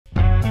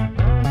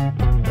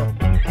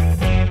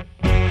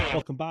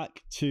Welcome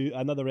back to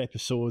another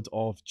episode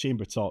of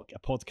Chamber Talk, a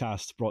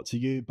podcast brought to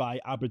you by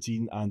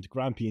Aberdeen and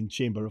Grampian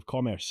Chamber of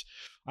Commerce.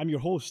 I'm your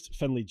host,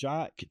 Finlay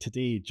Jack,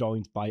 today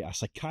joined by a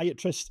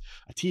psychiatrist,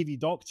 a TV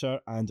doctor,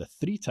 and a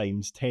 3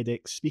 times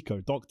TEDx speaker,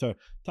 Dr.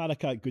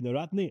 Tharaka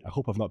Gunarathne. I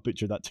hope I've not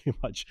butchered that too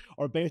much,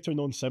 or better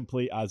known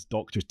simply as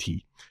Dr.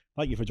 T.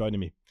 Thank you for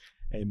joining me.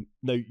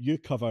 Now, you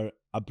cover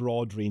a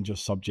broad range of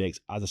subjects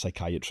as a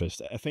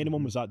psychiatrist. If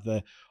anyone was at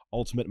the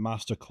Ultimate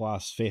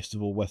Masterclass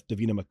Festival with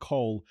Davina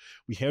McCall,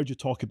 we heard you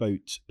talk about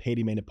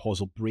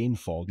perimenopausal brain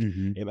fog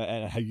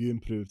and how you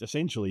improved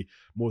essentially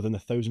more than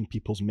 1,000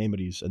 people's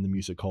memories in the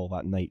music hall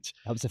that night.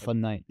 That was a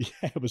fun night. Yeah,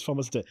 it was fun,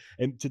 wasn't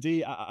it?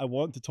 Today, I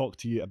want to talk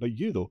to you about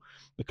you, though,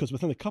 because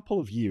within a couple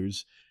of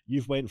years,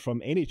 you've went from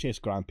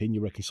NHS Grampian,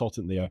 you were a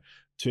consultant there,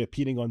 to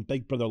appearing on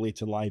Big Brother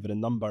Late and Live and a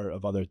number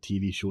of other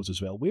TV shows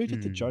as well. Where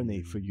did the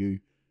journey for you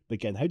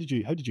begin? How did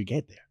you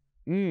get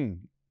there?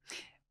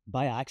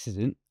 By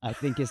accident, I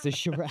think is the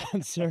short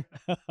answer.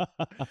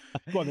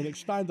 Go on, then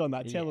expand on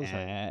that. Tell us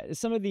how.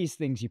 Some of these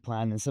things you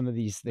plan and some of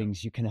these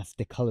things you can have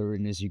to colour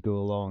in as you go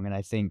along. And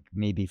I think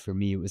maybe for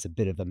me, it was a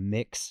bit of a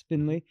mix,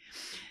 Finlay.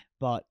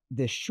 But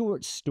the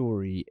short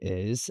story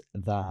is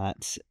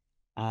that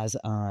as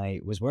I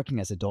was working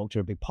as a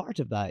doctor, a big part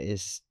of that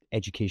is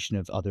education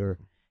of other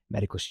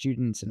medical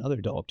students and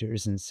other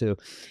doctors. And so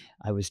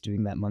I was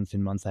doing that month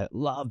in, month out.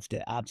 Loved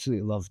it,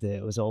 absolutely loved it.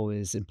 It was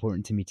always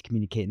important to me to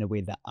communicate in a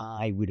way that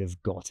I would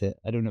have got it.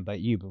 I don't know about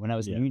you, but when I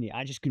was in uni,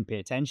 I just couldn't pay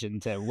attention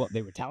to what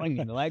they were telling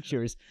me in the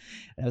lectures.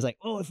 And I was like,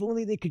 oh, if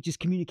only they could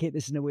just communicate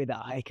this in a way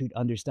that I could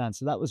understand.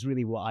 So that was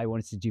really what I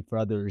wanted to do for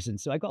others. And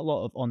so I got a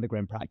lot of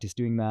on-the-ground practice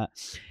doing that.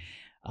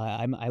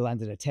 I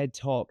landed a TED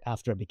Talk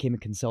after I became a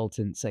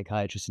consultant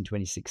psychiatrist in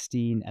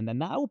 2016. And then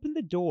that opened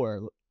the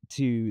door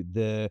to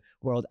the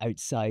world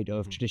outside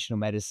of traditional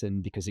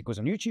medicine because it goes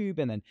on YouTube,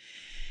 and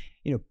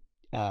then,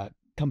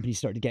 companies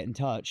start to get in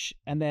touch.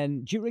 And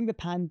then during the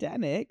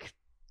pandemic,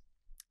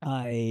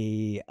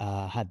 I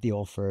had the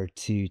offer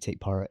to take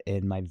part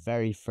in my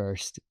very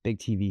first big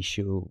TV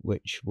show,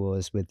 which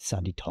was with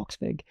Sandy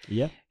Toksvig,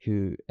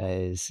 who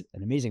is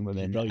an amazing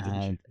woman.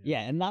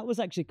 And that was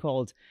actually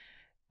called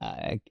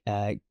Can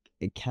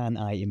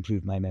I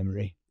Improve My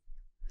Memory?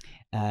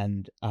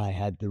 And I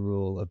had the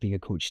role of being a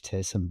coach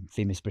to some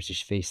famous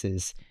British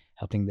faces,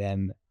 helping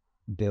them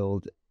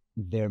build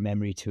their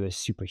memory to a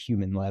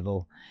superhuman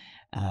level.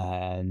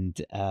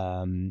 And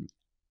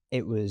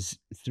it was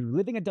through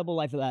living a double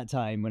life at that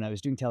time when I was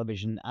doing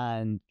television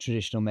and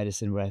traditional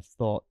medicine where I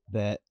thought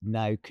that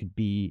now could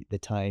be the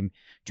time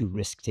to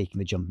risk taking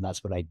the jump. And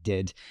that's what I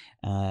did.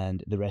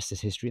 And the rest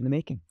is history in the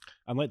making.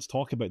 And let's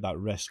talk about that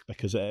risk,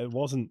 because it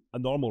wasn't a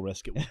normal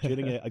risk. It was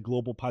during a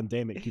global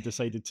pandemic. You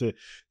decided to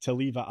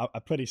leave a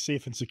pretty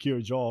safe and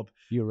secure job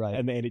You're right.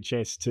 in the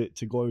NHS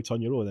to go out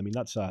on your own. I mean,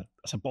 that's a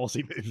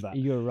ballsy move, that.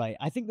 You're right.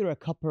 I think there are a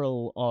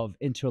couple of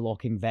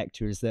interlocking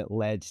vectors that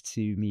led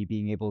to me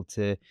being able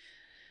to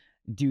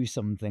do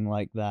something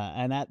like that.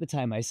 And at the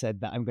time I said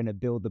that I'm going to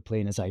build the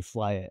plane as I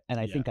fly it. And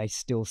I think I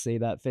still say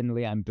that,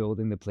 Finlay, I'm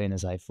building the plane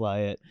as I fly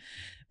it.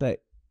 But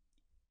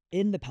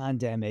in the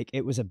pandemic,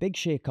 it was a big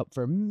shakeup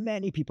for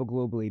many people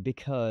globally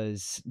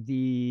because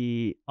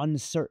the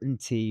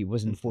uncertainty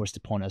was enforced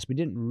upon us. We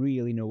didn't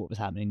really know what was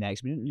happening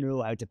next. We didn't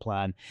know how to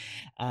plan.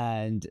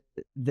 And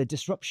the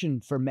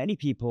disruption for many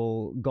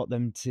people got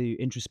them to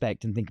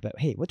introspect and think about,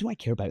 hey, what do I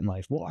care about in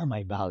life? What are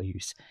my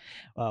values?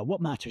 What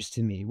matters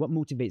to me? What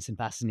motivates and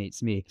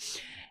fascinates me?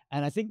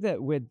 And I think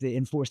that with the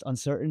enforced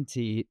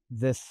uncertainty,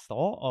 the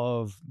thought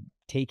of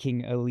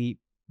taking a leap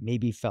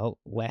maybe felt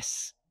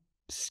less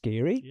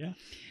scary.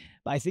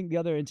 But I think the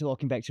other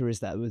interlocking vector is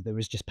that there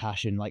was just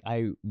passion. Like,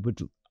 I would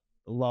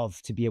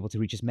love to be able to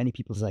reach as many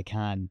people as I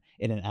can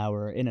in an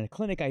hour. In a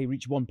clinic, I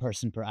reach one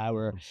person per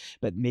hour,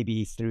 but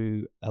maybe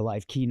through a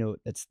live keynote,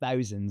 that's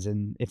thousands.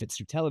 And if it's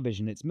through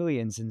television, it's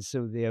millions. And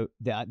so the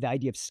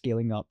idea of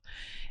scaling up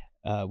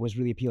was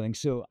really appealing.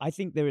 So I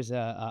think there is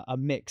a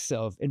mix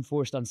of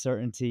enforced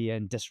uncertainty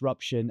and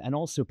disruption and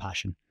also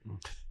passion.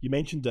 You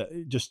mentioned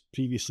that just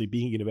previously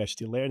being at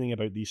university, learning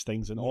about these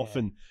things, and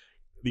often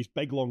these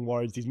big long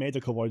words, these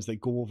medical words that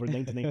go over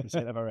 99%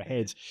 of our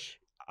heads.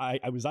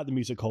 I was at the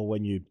music hall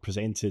when you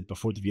presented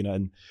before Davina,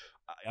 and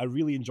I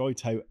really enjoyed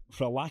how,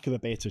 for a lack of a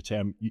better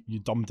term,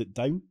 you dumbed it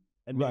down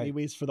in many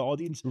ways for the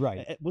audience.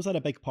 Was that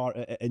a big part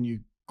in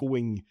you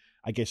going,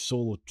 I guess,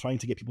 solo, trying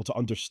to get people to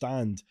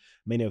understand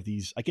many of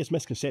these, I guess,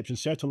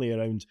 misconceptions, certainly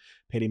around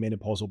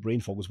perimenopausal brain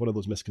fog was one of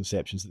those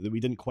misconceptions that we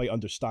didn't quite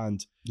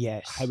understand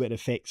how it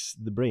affects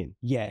the brain.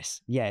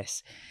 Yes.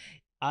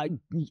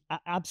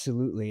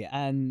 Absolutely.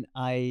 And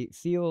I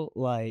feel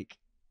like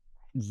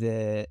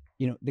the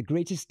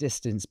greatest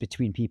distance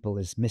between people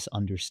is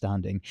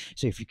misunderstanding.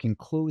 So if you can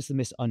close the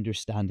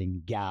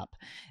misunderstanding gap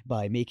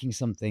by making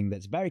something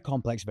that's very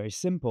complex, very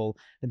simple,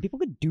 then people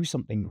could do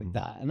something with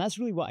that. And that's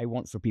really what I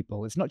want for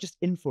people. It's not just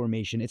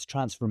information, it's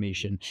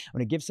transformation. I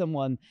want to give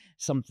someone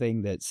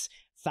something that's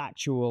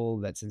factual,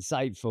 that's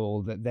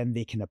insightful, that then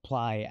they can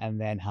apply and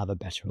then have a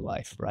better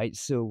life, right?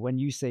 So when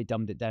you say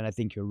dumbed it down, I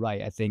think you're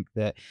right. I think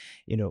that,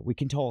 we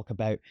can talk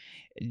about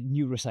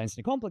neuroscience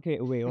in a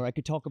complicated way, or I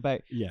could talk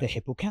about the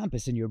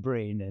hippocampus in your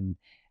brain and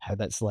how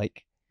that's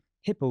like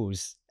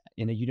hippos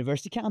in a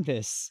university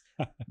campus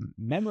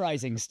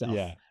memorizing stuff,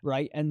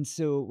 right? And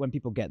so when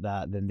people get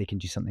that, then they can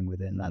do something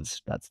with it, and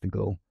that's the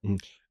goal.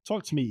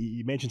 Talk to me.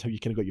 You mentioned how you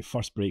kind of got your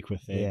first break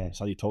with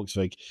Sally Talks.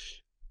 Like,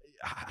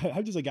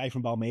 how does a guy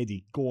from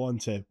Balmedie go on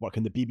to work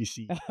on the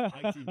BBC,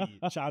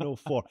 ITV, Channel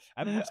 4?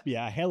 It must be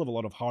a hell of a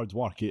lot of hard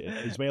work,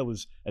 as well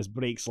as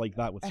breaks like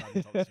that with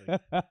Sally Talks.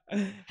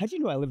 How do you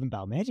know I live in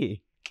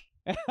Balmedie?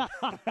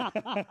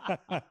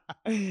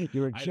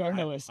 You're a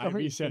journalist. I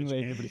research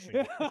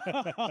everything.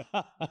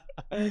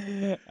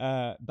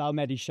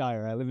 Balmedie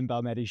Shire. I live in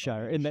Balmedie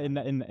Shire, in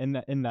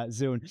that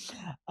zone.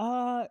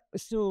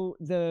 So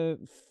the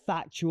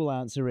factual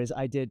answer is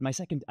I've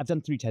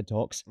done 3 TED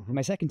Talks.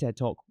 My second TED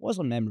Talk was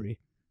on memory.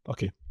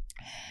 Okay.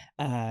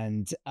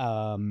 And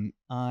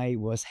I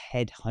was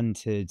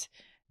headhunted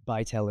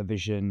by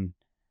television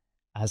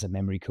as a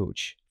memory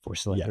coach for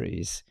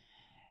celebrities.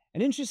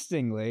 And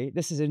interestingly,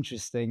 this is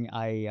interesting.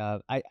 I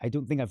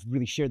don't think I've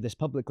really shared this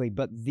publicly,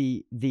 but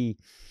the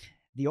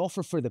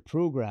offer for the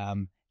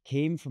program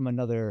came from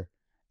another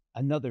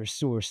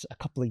source a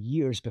couple of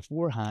years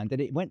beforehand, and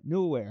it went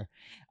nowhere.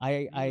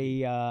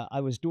 I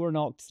was door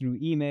knocked through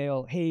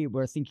email. Hey,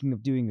 we're thinking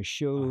of doing a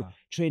show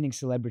training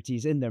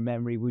celebrities in their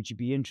memory. Would you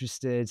be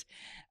interested?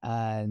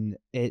 And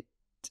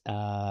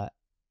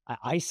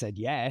I said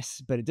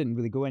yes, but it didn't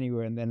really go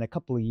anywhere. And then a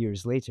couple of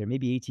years later,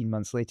 maybe 18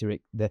 months later,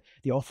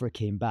 the offer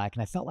came back,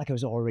 and I felt like I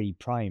was already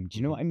primed. Do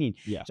you know what I mean?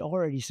 Yeah. I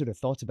already sort of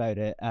thought about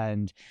it.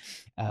 And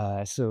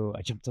so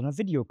I jumped on a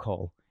video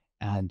call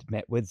and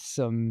met with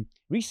some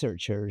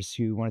researchers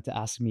who wanted to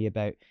ask me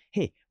about,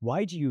 hey,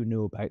 why do you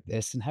know about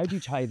this? And how do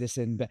you tie this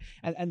in?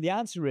 And the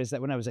answer is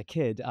that when I was a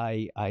kid,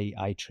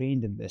 I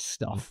trained in this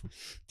stuff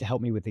to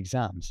help me with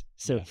exams.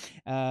 So,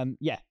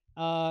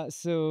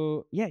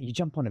 you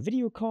jump on a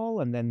video call,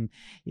 and then,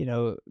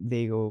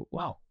 they go,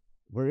 wow,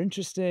 we're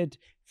interested,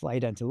 fly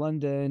down to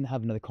London,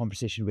 have another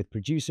conversation with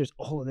producers.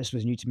 All of this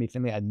was new to me,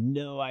 Finlay. I had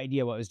no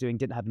idea what I was doing,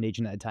 didn't have an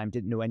agent at the time,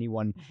 didn't know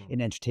anyone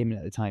in entertainment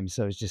at the time.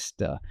 So I was just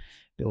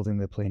building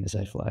the plane as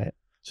I fly it.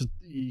 So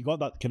you got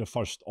that kind of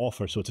first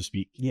offer, so to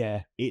speak.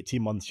 Yeah.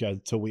 18 months you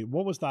had to wait.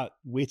 What was that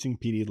waiting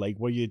period like?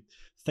 Were you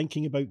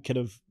thinking about kind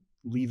of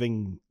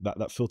leaving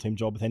that full-time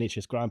job with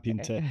NHS Grampian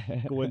to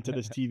go into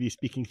this TV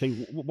speaking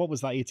thing? What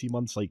was that 18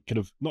 months like, kind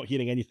of not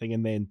hearing anything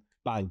and then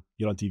bang,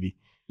 you're on TV?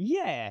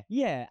 Yeah.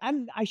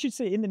 And I should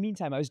say, in the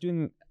meantime, I was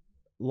doing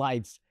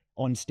live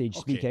on-stage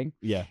speaking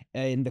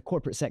in the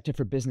corporate sector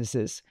for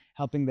businesses,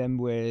 helping them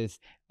with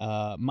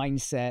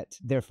mindset,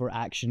 therefore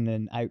action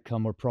and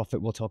outcome or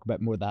profit. We'll talk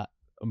about more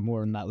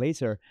on that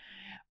later.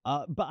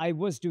 But I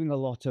was doing a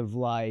lot of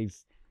live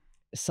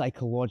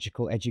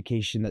psychological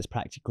education that's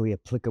practically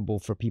applicable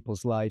for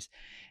people's lives,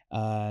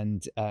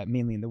 and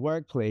mainly in the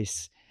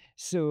workplace.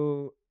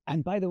 So,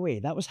 and by the way,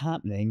 that was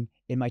happening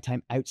in my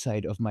time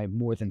outside of my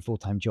more than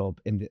full-time job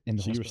in the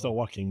hospital. You were still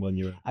working when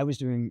you were... I was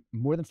doing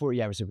more than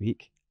 40 hours a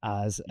week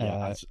as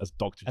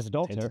doctors as a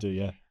doctor. Tend to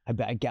do,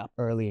 I'd get up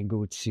early and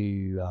go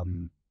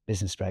to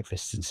business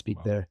breakfasts and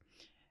speak there.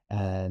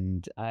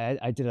 And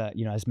I did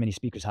as many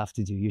speakers have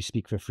to do. You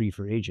speak for free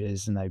for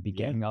ages, and I'd be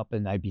getting up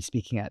and I'd be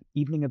speaking at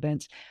evening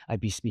events.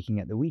 I'd be speaking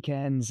at the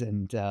weekends,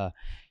 and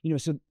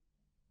so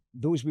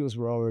those wheels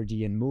were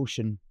already in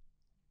motion.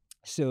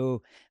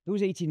 So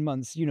those 18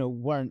 months,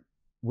 weren't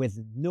with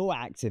no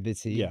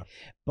activity. Yeah.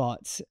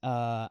 But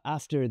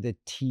after the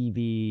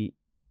TV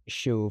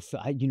show,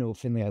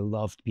 Finlay, I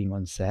loved being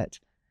on set.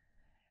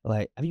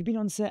 Like, have you been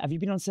on set? Have you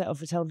been on set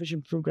of a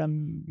television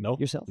program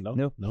yourself?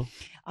 No.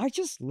 I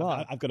just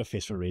love... I've got a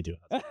face for radio.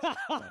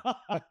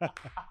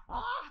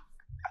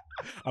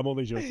 I'm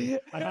only joking.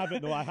 I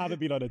haven't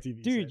been on a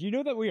TV Dude, set. You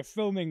know that we are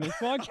filming this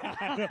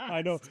podcast.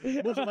 I know.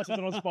 Most of us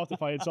are on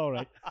Spotify. It's all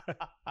right.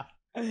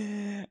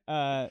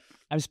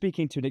 I'm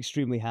speaking to an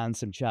extremely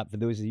handsome chap for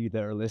those of you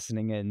that are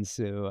listening in,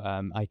 so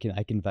I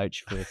can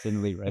vouch for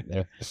Finlay right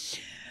there.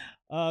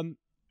 I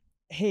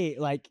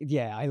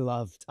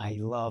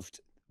loved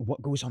what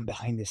goes on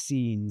behind the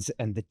scenes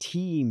and the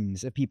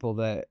teams of people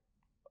that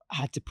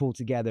had to pull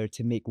together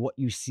to make what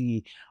you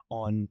see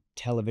on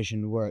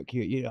television work.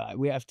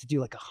 We have to do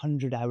like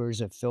 100 hours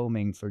of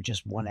filming for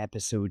just one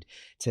episode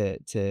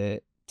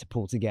to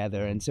pull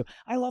together. And so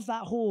I love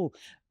that whole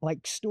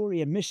like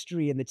story and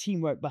mystery and the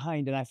teamwork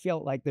behind. And I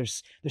felt like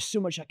there's so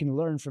much I can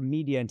learn from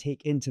media and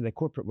take into the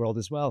corporate world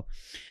as well.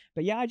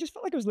 But yeah, I just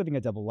felt like I was living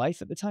a double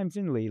life at the time,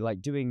 Finlay,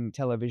 like doing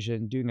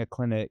television, doing a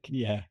clinic.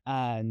 Yeah.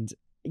 And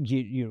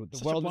the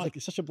world was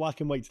it's such a black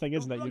and white thing,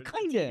 isn't it? You're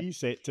kind of TV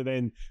set to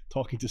then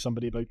talking to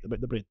somebody about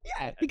the brain.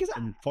 Yeah, because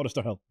in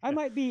Forester Hill. I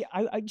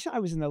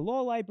was in the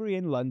law library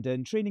in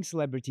London training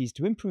celebrities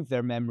to improve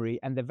their memory,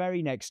 and the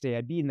very next day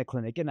I'd be in the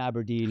clinic in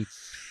Aberdeen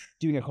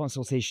doing a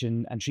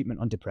consultation and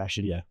treatment on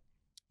depression. Yeah.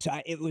 So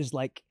it was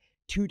like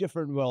two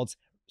different worlds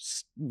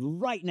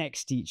right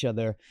next to each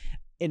other.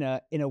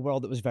 in a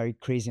world that was very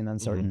crazy and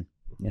uncertain.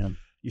 You know,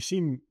 you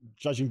seem,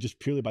 judging just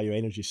purely by your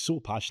energy, so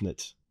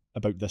passionate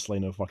about this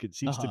line of work. It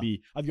seems to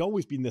be. Have you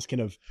always been this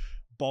kind of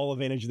ball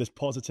of energy, this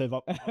positive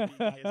up guy?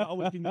 Has that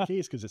always been the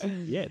case? Because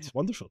it's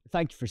wonderful.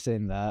 Thank you for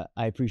saying that.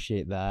 I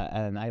appreciate that,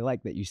 and I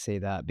like that you say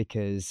that,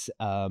 because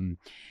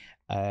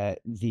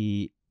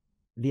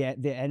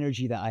the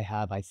energy that I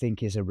have, I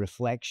think, is a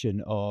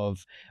reflection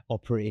of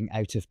operating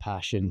out of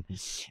passion.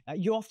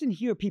 You often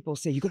hear people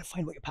say, you've got to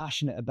find what you're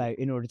passionate about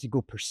in order to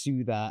go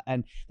pursue that.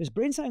 And there's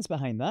brain science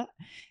behind that.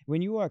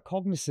 When you are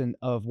cognizant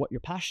of what you're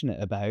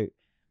passionate about,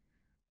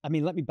 I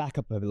mean, let me back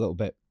up a little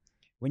bit.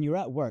 When you're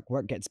at work,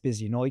 work gets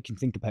busy and all you can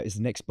think about is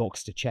the next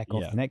box to check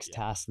off, the next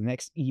task, the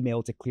next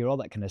email to clear, all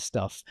that kind of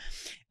stuff.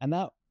 And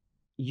that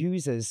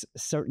uses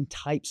certain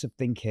types of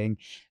thinking,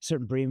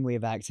 certain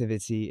brainwave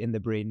activity in the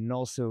brain, and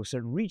also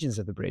certain regions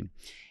of the brain.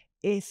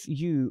 If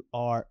you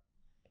are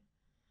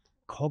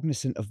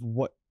cognizant of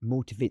what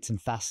motivates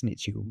and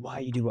fascinates you, why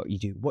you do,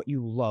 what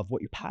you love,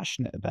 what you're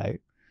passionate about,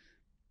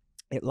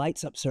 it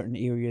lights up certain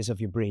areas of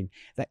your brain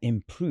that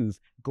improve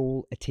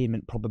goal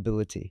attainment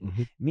probability.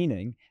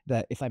 Meaning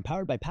that if I'm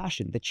powered by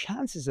passion, the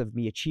chances of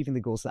me achieving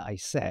the goals that I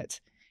set,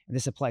 and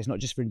this applies not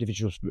just for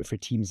individuals, but for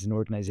teams and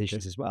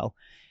organizations as well,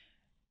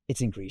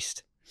 it's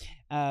increased.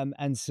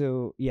 And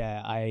so,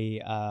 I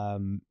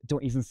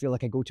don't even feel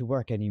like I go to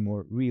work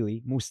anymore,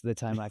 really. Most of the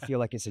time, I feel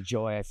like it's a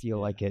joy. I feel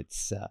like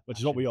it's... Which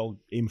is what we all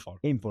aim for.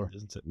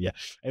 Isn't it? Yeah.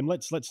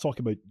 Let's talk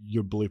about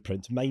your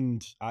blueprint,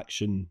 mind,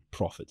 action,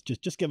 profit.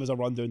 Just give us a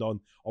rundown on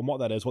what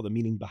that is, what the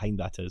meaning behind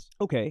that is.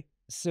 Okay.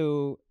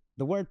 So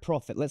the word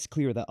profit, let's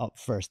clear that up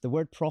first. The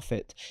word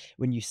profit,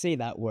 when you say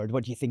that word,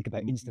 what do you think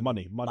about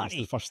instantly? Money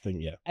is the first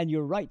thing, yeah. And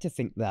you're right to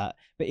think that.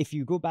 But if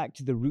you go back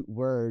to the root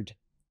word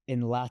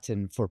in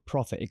Latin for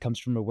profit, it comes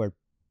from a word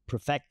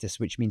profectus,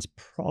 which means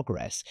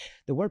progress.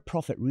 The word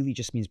profit really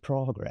just means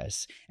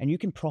progress. And you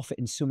can profit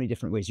in so many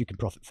different ways. You can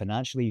profit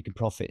financially, you can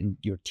profit in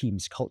your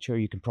team's culture,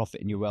 you can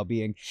profit in your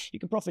well-being, you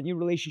can profit in your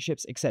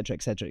relationships, etc.,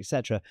 etc.,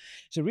 etc.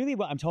 So really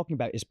what I'm talking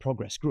about is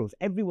progress, growth.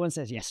 Everyone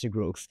says yes to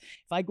growth.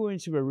 If I go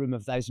into a room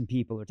of 1,000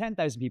 people or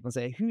 10,000 people and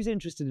say, who's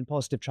interested in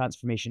positive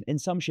transformation in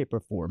some shape or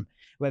form,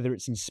 whether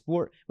it's in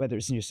sport, whether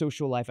it's in your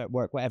social life at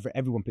work, whatever,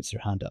 everyone puts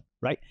their hand up,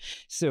 right?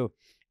 So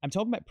I'm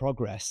talking about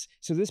progress.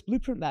 So this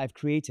blueprint that I've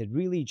created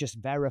really just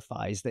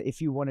verifies that if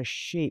you want to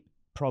shape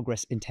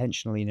progress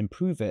intentionally and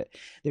improve it,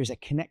 there's a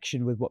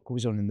connection with what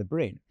goes on in the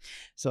brain.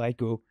 So I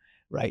go,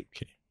 right,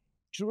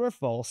 true or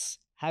false,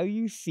 how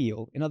you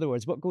feel, in other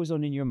words, what goes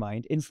on in your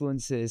mind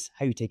influences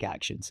how you take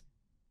actions.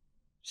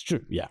 It's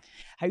true. Yeah.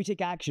 How you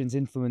take actions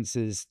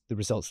influences the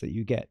results that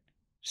you get.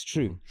 It's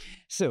true.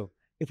 So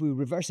if we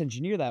reverse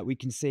engineer that, we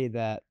can say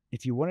that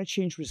if you want to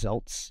change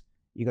results,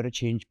 you got to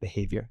change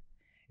behavior.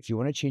 If you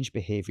want to change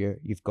behavior,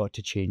 you've got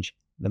to change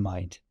the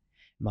mind.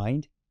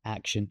 Mind,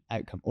 action,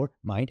 outcome, or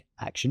mind,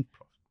 action,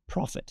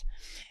 profit.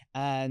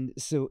 And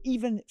so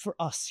even for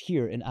us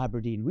here in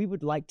Aberdeen, we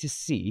would like to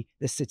see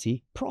the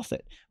city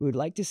profit. We would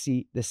like to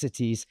see the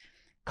city's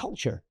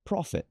culture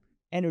profit,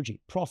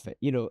 energy profit,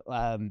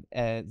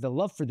 the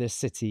love for this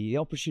city, the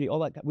opportunity, all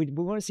that. We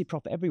want to see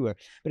profit everywhere,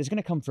 but it's going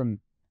to come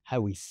from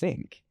how we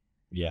think.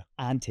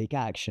 And take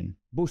action,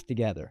 both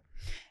together.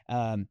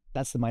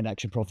 That's the mind,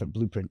 action, profit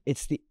blueprint.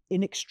 It's the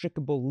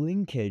inextricable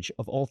linkage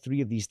of all three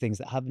of these things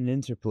that have an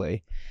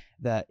interplay,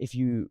 that if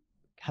you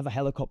have a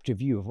helicopter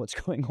view of what's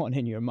going on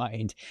in your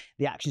mind,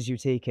 the actions you're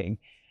taking,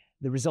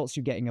 the results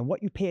you're getting, and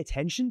what you pay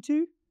attention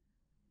to.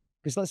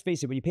 Because let's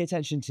face it, when you pay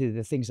attention to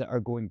the things that are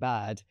going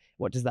bad,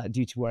 what does that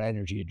do to our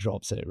energy? It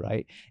drops it,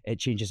 right? It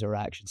changes our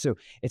action. So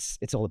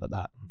it's all about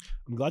that.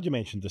 I'm glad you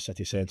mentioned the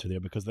city centre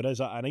there, because there is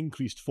an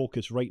increased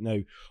focus right now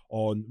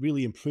on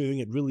really improving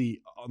it,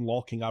 really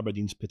unlocking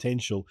Aberdeen's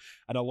potential.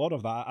 And a lot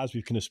of that, as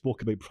we've kind of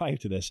spoke about prior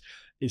to this,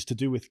 is to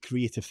do with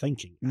creative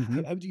thinking.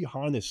 How do you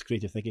harness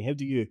creative thinking? How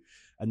do you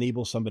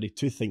enable somebody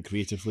to think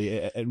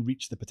creatively and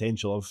reach the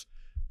potential of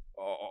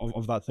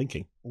that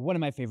thinking? One of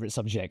my favorite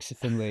subjects,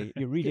 Finlay.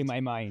 You're reading my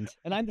mind.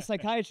 And I'm the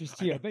psychiatrist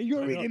here, but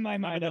you're reading my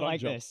mind. I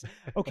like this.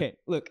 Okay,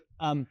 look.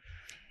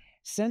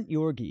 St.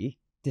 Georgi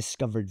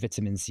discovered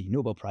vitamin C,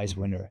 Nobel Prize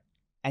winner.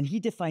 And he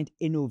defined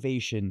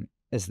innovation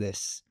as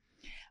this: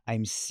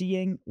 I'm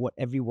seeing what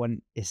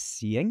everyone is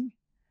seeing,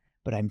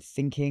 but I'm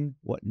thinking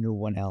what no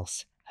one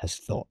else has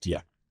thought.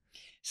 Yeah.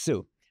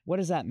 So what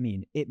does that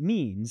mean? It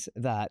means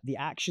that the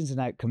actions and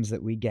outcomes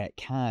that we get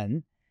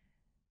can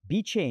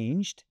be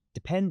changed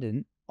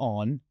dependent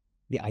on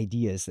the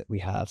ideas that we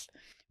have.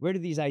 Where do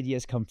these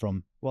ideas come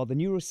from? Well, the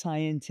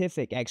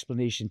neuroscientific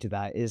explanation to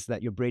that is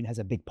that your brain has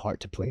a big part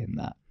to play in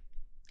that.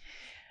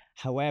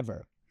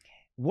 However,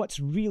 what's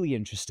really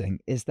interesting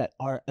is that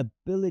our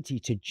ability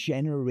to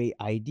generate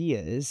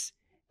ideas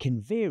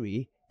can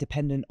vary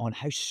dependent on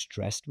how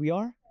stressed we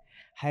are,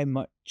 how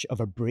much of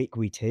a break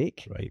we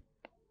take, right,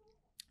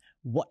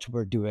 what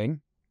we're doing.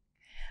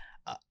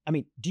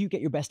 Do you get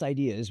your best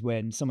ideas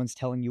when someone's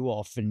telling you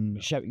off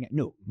and shouting at?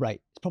 No,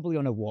 right. It's probably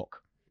on a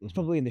walk. It's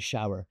probably in the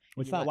shower.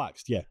 When you're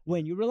relaxed, yeah.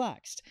 When you're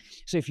relaxed.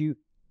 So if you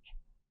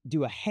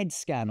do a head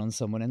scan on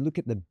someone and look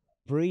at the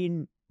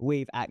brain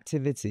wave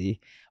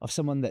activity of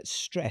someone that's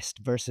stressed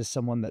versus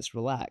someone that's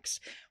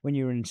relaxed. When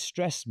you're in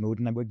stress mode,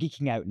 and we're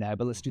geeking out now,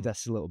 but let's do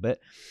this a little bit,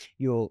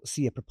 you'll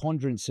see a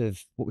preponderance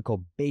of what we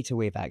call beta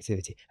wave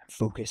activity. I'm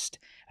focused,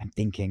 I'm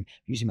thinking,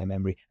 using my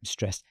memory, I'm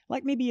stressed.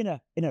 Like maybe in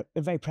a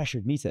very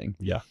pressured meeting.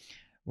 Yeah.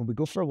 When we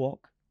go for a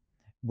walk,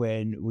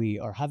 when we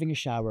are having a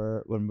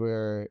shower, when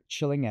we're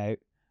chilling out,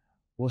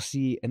 we'll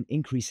see an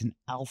increase in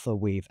alpha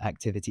wave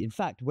activity. In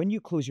fact, when you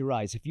close your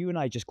eyes, if you and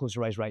I just close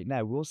your eyes right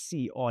now, we'll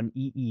see on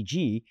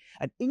EEG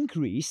an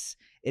increase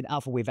in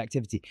alpha wave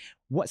activity.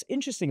 What's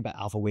interesting about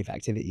alpha wave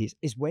activities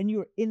is when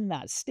you're in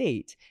that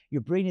state,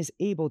 your brain is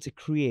able to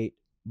create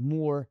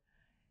more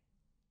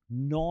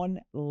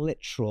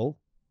non-literal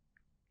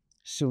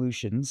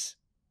solutions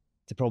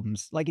to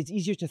problems. Like it's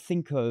easier to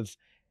think of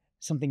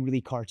something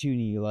really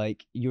cartoony,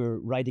 like you're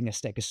riding a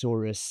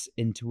stegosaurus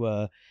into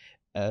a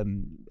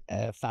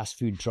fast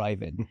food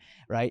drive-in,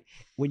 right?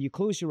 When you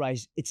close your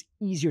eyes, it's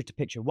easier to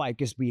picture. Why?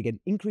 Because we get an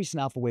increase in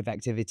alpha wave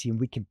activity and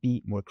we can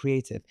be more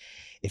creative.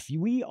 If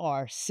we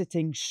are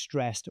sitting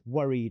stressed,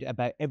 worried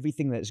about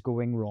everything that's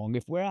going wrong,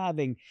 if we're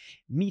having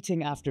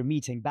meeting after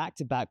meeting, back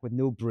to back with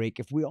no break,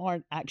 if we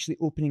aren't actually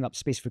opening up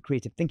space for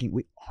creative thinking,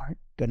 we aren't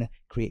going to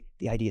create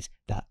the ideas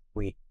that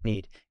we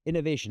need.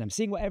 Innovation. I'm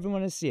seeing what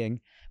everyone is seeing,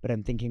 but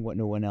I'm thinking what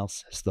no one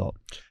else has thought.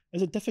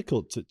 Is it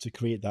difficult to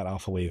create that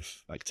alpha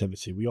wave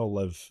activity?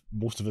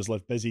 Most of us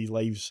live busy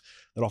lives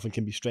that often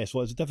can be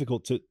stressful. Is it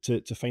difficult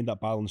to find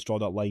that balance, draw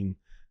that line,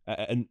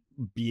 and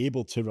be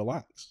able to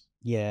relax?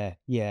 Yeah.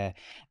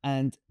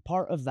 And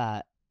part of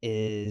that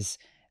is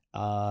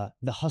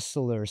the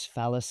hustler's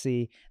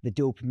fallacy, the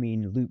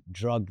dopamine loop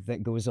drug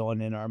that goes on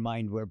in our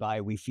mind,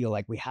 whereby we feel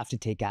like we have to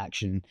take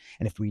action,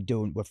 and if we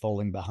don't, we're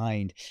falling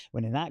behind.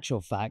 When in actual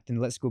fact, and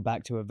let's go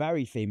back to a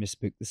very famous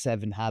book, The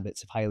 7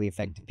 Habits of Highly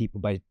Effective People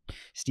by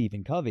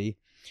Stephen Covey,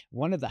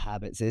 one of the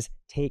habits is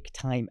take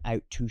time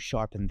out to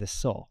sharpen the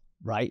saw,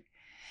 right?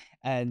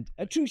 And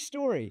a true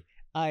story,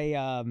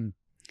 I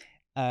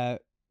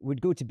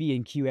would go to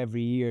B&Q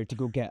every year to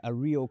go get a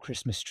real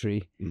Christmas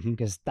tree,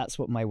 because that's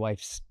what my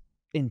wife's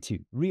into,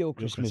 real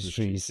Christmas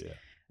trees. Yeah.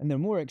 And they're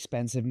more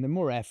expensive and they're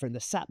more effort.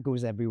 The sap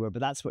goes everywhere, but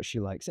that's what she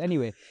likes.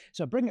 Anyway,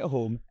 so I bring it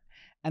home,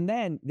 and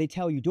then they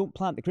tell you don't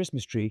plant the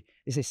Christmas tree.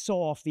 They say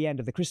saw off the end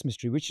of the Christmas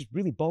tree, which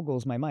really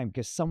boggles my mind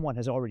because someone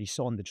has already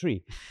sawn the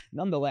tree.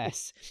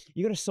 Nonetheless,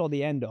 you got to saw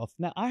the end off.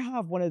 Now, I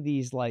have one of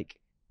these like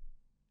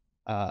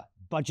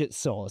budget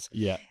saws.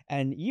 Yeah.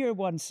 And year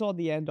one, saw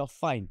the end off,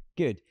 fine,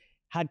 good.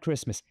 Had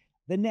Christmas.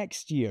 The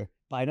next year,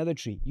 buy another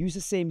tree, use the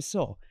same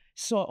saw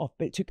it off,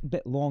 but it took a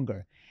bit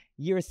longer.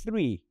 Year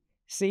 3,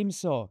 same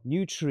saw,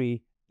 new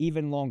tree,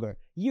 even longer.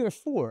 Year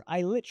 4,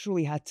 I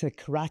literally had to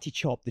karate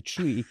chop the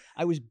tree.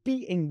 I was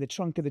beating the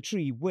trunk of the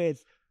tree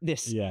with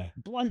this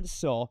blunt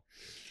saw.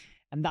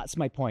 And that's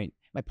my point.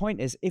 My point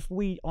is, if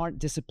we aren't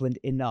disciplined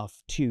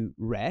enough to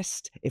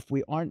rest, if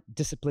we aren't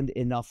disciplined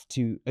enough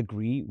to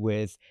agree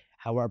with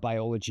how our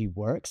biology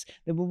works,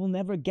 then we will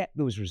never get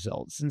those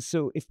results. And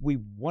so if we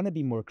want to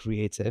be more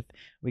creative,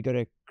 we got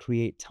to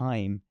create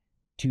time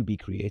to be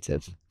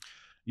creative.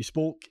 You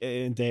spoke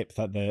in depth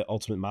at the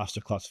Ultimate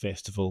Masterclass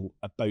Festival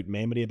about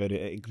memory, about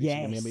it increasing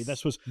your memory.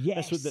 This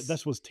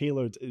was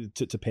tailored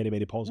to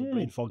perimenopausal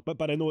brain fog,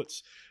 but I know it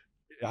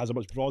has a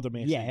much broader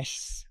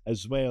message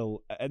as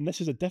well. And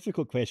this is a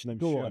difficult question, I'm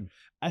sure.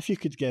 If you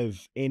could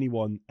give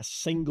anyone a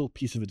single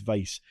piece of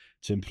advice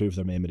to improve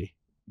their memory,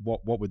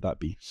 what would that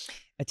be?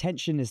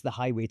 Attention is the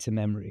highway to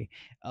memory.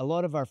 A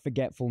lot of our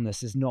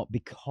forgetfulness is not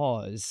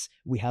because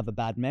we have a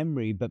bad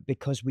memory, but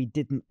because we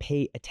didn't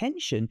pay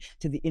attention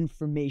to the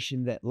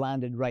information that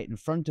landed right in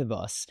front of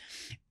us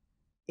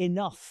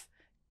enough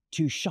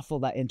to shuffle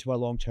that into our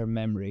long-term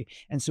memory.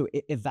 And so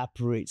it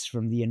evaporates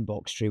from the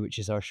inbox tray, which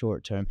is our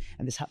short-term.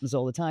 And this happens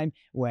all the time.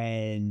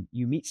 When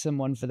you meet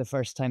someone for the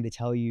first time, they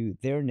tell you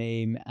their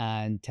name,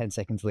 and 10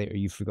 seconds later,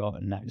 you've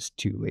forgotten. Now it's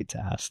too late to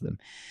ask them.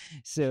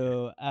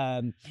 So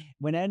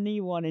when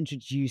anyone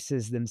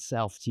introduces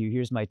themselves to you,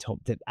 here's my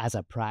top tip as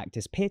a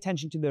practice. Pay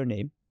attention to their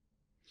name,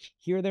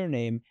 hear their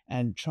name,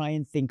 and try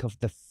and think of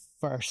the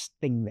first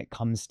thing that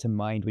comes to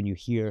mind when you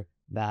hear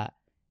that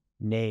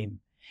name.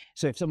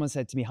 So if someone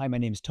said to me, hi, my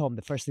name's Tom,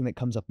 the first thing that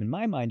comes up in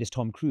my mind is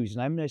Tom Cruise.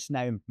 And I'm just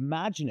now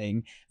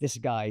imagining this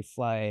guy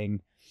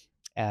flying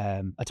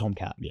a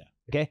tomcat. Yeah.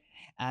 Okay.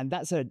 And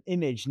that's an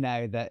image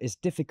now that is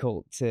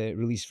difficult to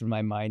release from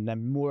my mind. And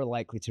I'm more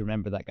likely to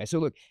remember that guy. So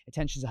look,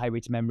 attention is a highway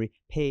to memory.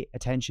 Pay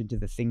attention to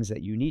the things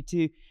that you need to.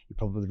 You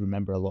probably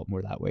remember a lot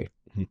more that way.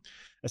 Mm-hmm.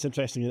 It's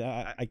interesting.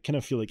 I kind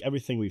of feel like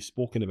everything we've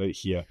spoken about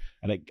here,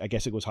 and I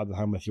guess it goes hand in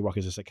hand with your work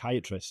as a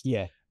psychiatrist.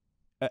 Yeah.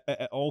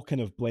 It all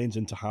kind of blends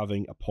into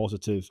having a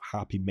positive,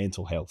 happy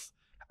mental health.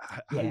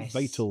 How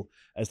vital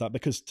is that?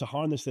 Because to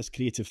harness this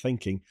creative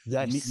thinking,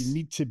 you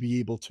need to be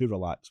able to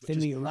relax,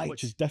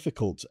 which is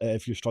difficult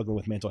if you're struggling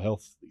with mental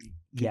health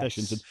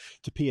conditions. And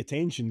to pay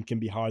attention can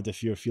be hard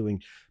if you're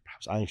feeling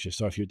perhaps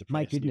anxious or if you're depressed.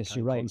 My goodness,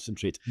 you're right.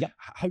 Concentrate. Yep.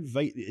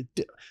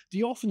 Do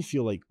you often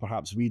feel like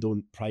perhaps we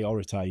don't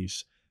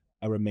prioritize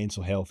our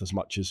mental health as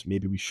much as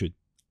maybe we should?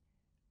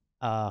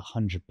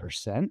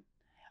 100%.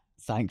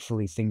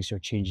 thankfully things are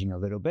changing a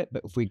little bit.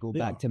 But if we go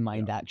back to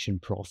mind, action,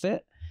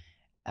 profit,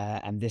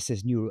 and this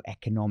is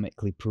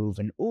neuroeconomically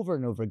proven over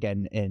and over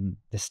again in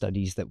the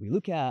studies that we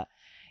look at,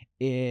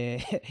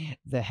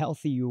 the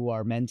healthier you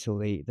are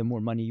mentally, the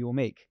more money you will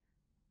make.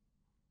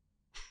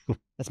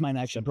 That's mind,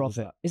 action,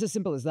 profit. It's as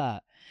simple as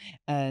that.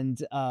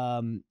 And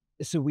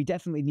so we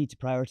definitely need to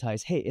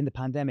prioritize. Hey, in the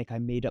pandemic, I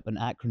made up an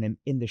acronym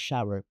in the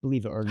shower.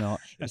 Believe it or not,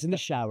 it was in the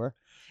shower.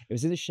 It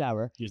was in the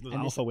shower. Using the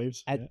alpha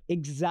waves.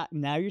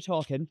 Now you're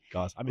talking.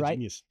 God, I'm a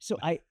genius. So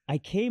I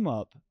came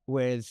up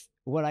with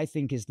what I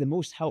think is the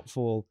most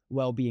helpful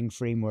well-being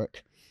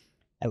framework,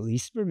 at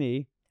least for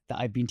me, that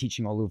I've been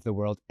teaching all over the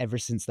world ever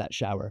since that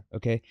shower.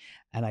 Okay.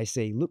 And I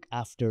say, look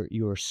after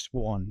your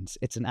swans.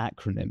 It's an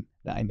acronym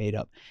that I made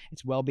up.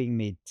 It's well-being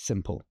made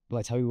simple. Will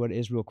I tell you what it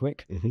is real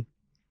quick?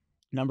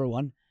 Number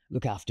 1,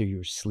 look after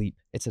your sleep.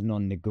 It's a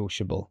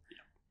non-negotiable.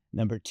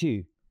 Number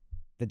 2,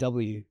 the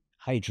W,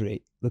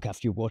 hydrate. Look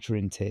after your water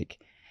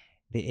intake.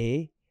 The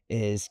A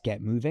is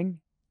get moving.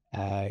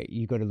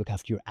 You got to look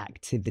after your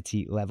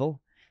activity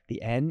level.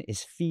 The N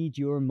is feed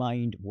your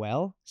mind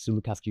well. So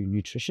look after your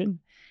nutrition.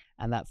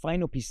 And that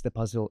final piece of the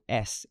puzzle,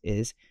 S,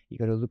 is you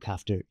got to look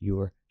after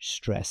your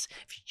stress.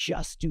 If you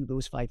just do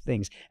those 5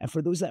 things, and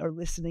for those that are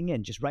listening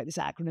in, just write this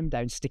acronym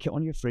down, stick it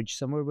on your fridge,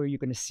 somewhere where you're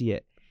going to see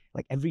it,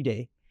 like every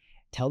day.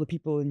 Tell the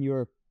people in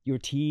your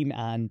team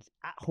and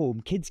at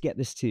home, kids get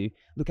this too.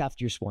 Look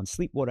after your swans: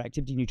 sleep, water,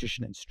 activity,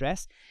 nutrition, and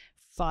stress.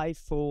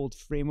 5-fold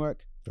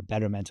framework for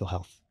better mental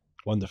health.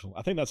 Wonderful.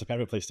 I think that's a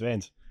perfect place to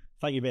end.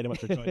 Thank you very much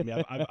for joining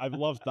me. I've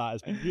loved that.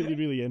 It's been really,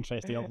 really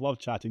interesting. I've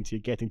loved chatting to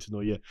you, getting to know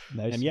you.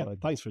 Nice.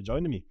 Thanks for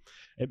joining me.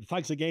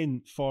 Thanks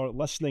again for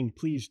listening.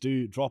 Please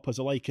do drop us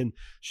a like and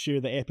share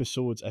the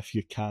episodes if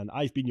you can.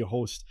 I've been your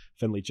host,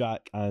 Finlay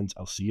Jack, and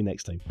I'll see you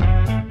next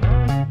time.